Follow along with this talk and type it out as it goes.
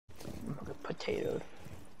potatoed.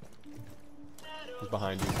 He's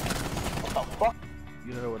behind you. What the fuck?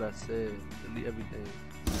 You heard what I said. Delete everything.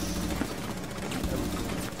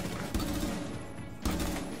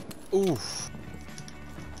 Oof.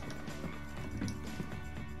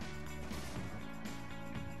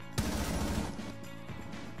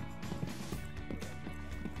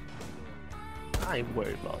 I ain't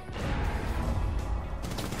worried about that.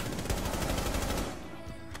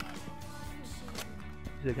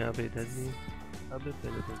 You can't pay attention. I've been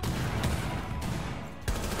paying attention.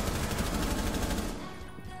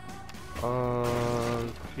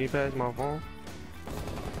 Can you pass my phone?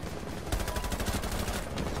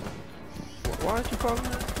 Why aren't you calling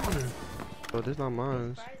that? Oh, this not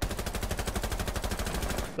mine.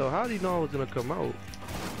 So how do you know I was gonna come out?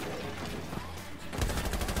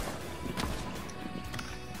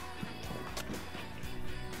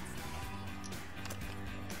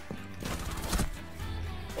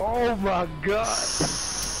 Oh my god!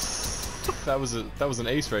 That was an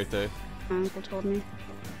ace right there. My uncle told me.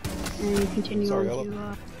 And continue Sorry, on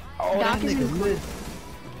to Oh, Doc that is nigga in missed.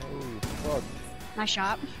 Oh fuck. my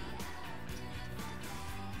shop.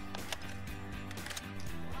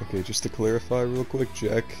 Okay, just to clarify real quick,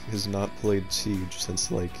 Jack has not played Siege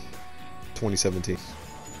since like 2017.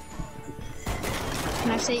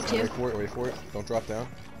 Can I say it too? Wait for it. Don't drop down.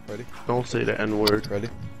 Ready? Don't say the N word. Ready?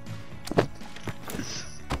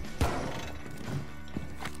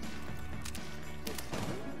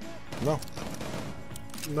 No.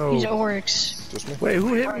 No. He's Oryx. Just me. Wait,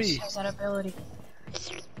 who hit Oryx me? has that ability.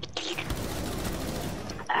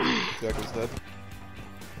 Jack is dead.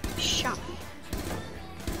 Shot me.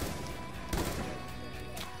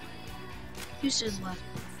 Who's his left?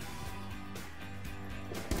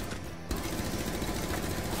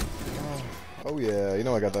 Oh yeah, you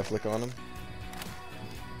know I got that flick on him.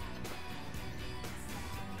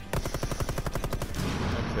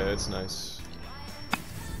 Okay, it's nice.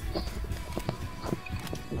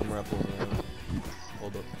 I'm rapping around.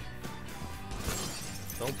 Hold up.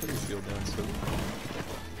 Don't put your shield down, so.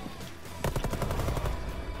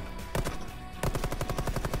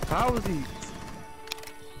 How is he?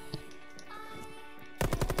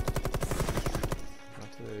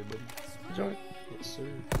 Not today, buddy. Joint? Yes, sir.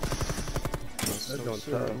 That No, don't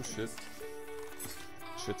sir. tell. Oh, shit.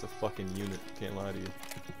 Shit's a fucking unit, can't lie to you.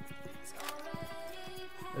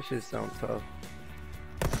 That shit sound tough.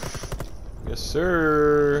 Yes,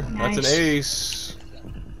 sir. Nice. That's an ace.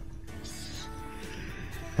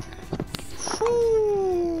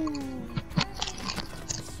 Whew.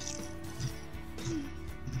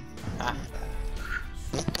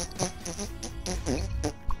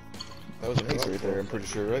 That was an ace right there, I'm pretty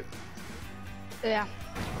sure, right? Yeah.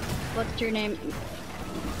 What's your name?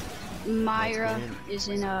 Myra is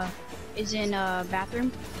in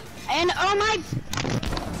bathroom. And oh my!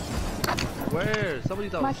 Where?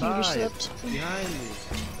 Somebody's My finger outside. slipped. Behind me.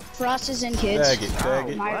 Frost is in kids. Bag it, bag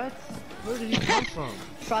it. My- What? Where did he come from?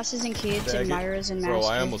 Frost is in kids and Bag it. Myra's in master. Bro,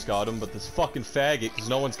 I almost got him, but this fucking faggot, because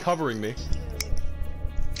no one's covering me.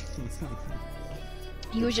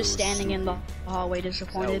 He was just standing in the hallway,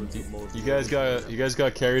 disappointed. You guys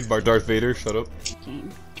got carried by Darth Vader. Shut up.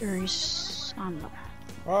 Dangerous son of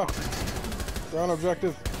Ah, ground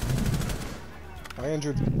objective. I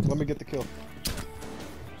injured. Let me get the kill.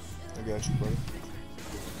 I got you, buddy.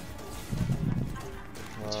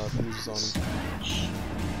 Fuse is on him.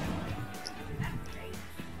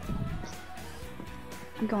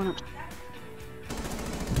 I'm going up.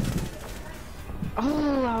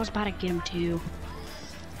 Oh, I was about to get him too.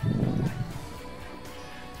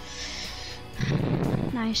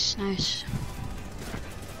 Nice, nice.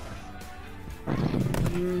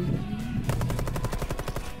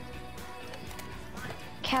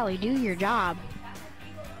 Callie, do your job.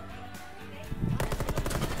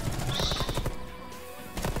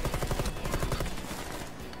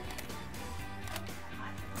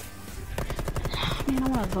 Man, I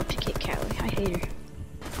want to vote to kick Callie. I hate her.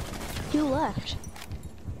 You left.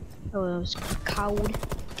 Oh, it was coward.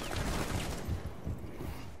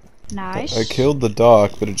 Nice. I killed the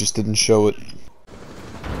doc, but it just didn't show it.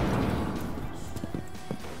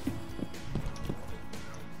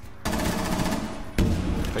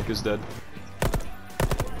 I think he's dead.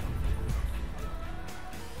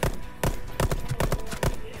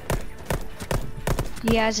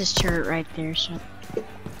 He has his turret right there, so.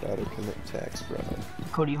 Gotta commit tax fraud.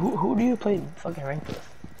 Cody, who do you play fucking ranked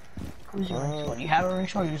with? Who's your ranked squad? Do you have a ranked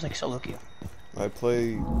squad or you just like solo queue?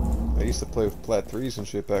 I used to play with plat 3s and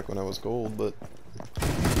shit back when I was gold, but...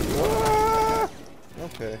 Ah!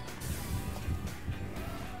 Okay.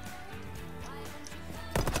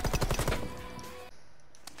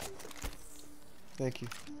 Thank you.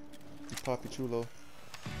 You Poppy Chulo.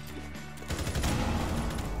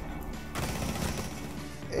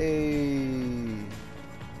 Hey,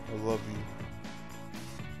 I love you.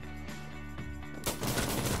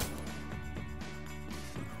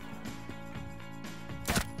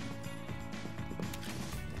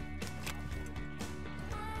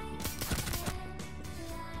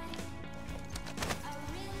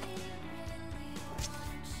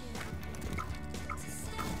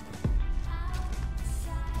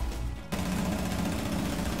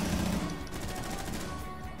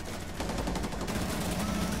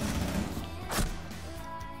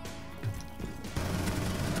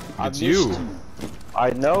 It's you.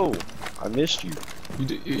 I know. I missed you.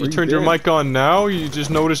 You turned your mic on now? You just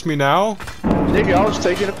noticed me now? Nigga, I was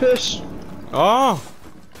taking a piss. Oh.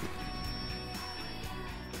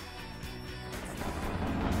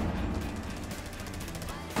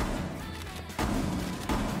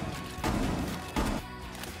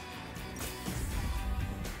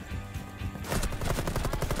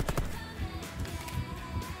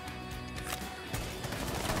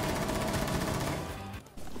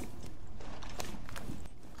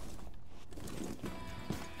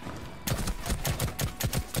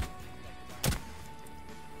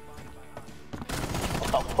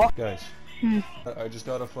 Guys, I just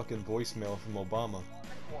got a fucking voicemail from Obama.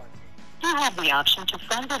 You have the option to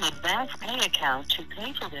fund an advance pay account to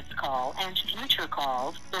pay for this call and future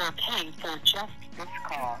calls, or pay for just this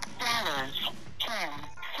call. $0.10.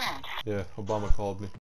 Yeah, Obama called me.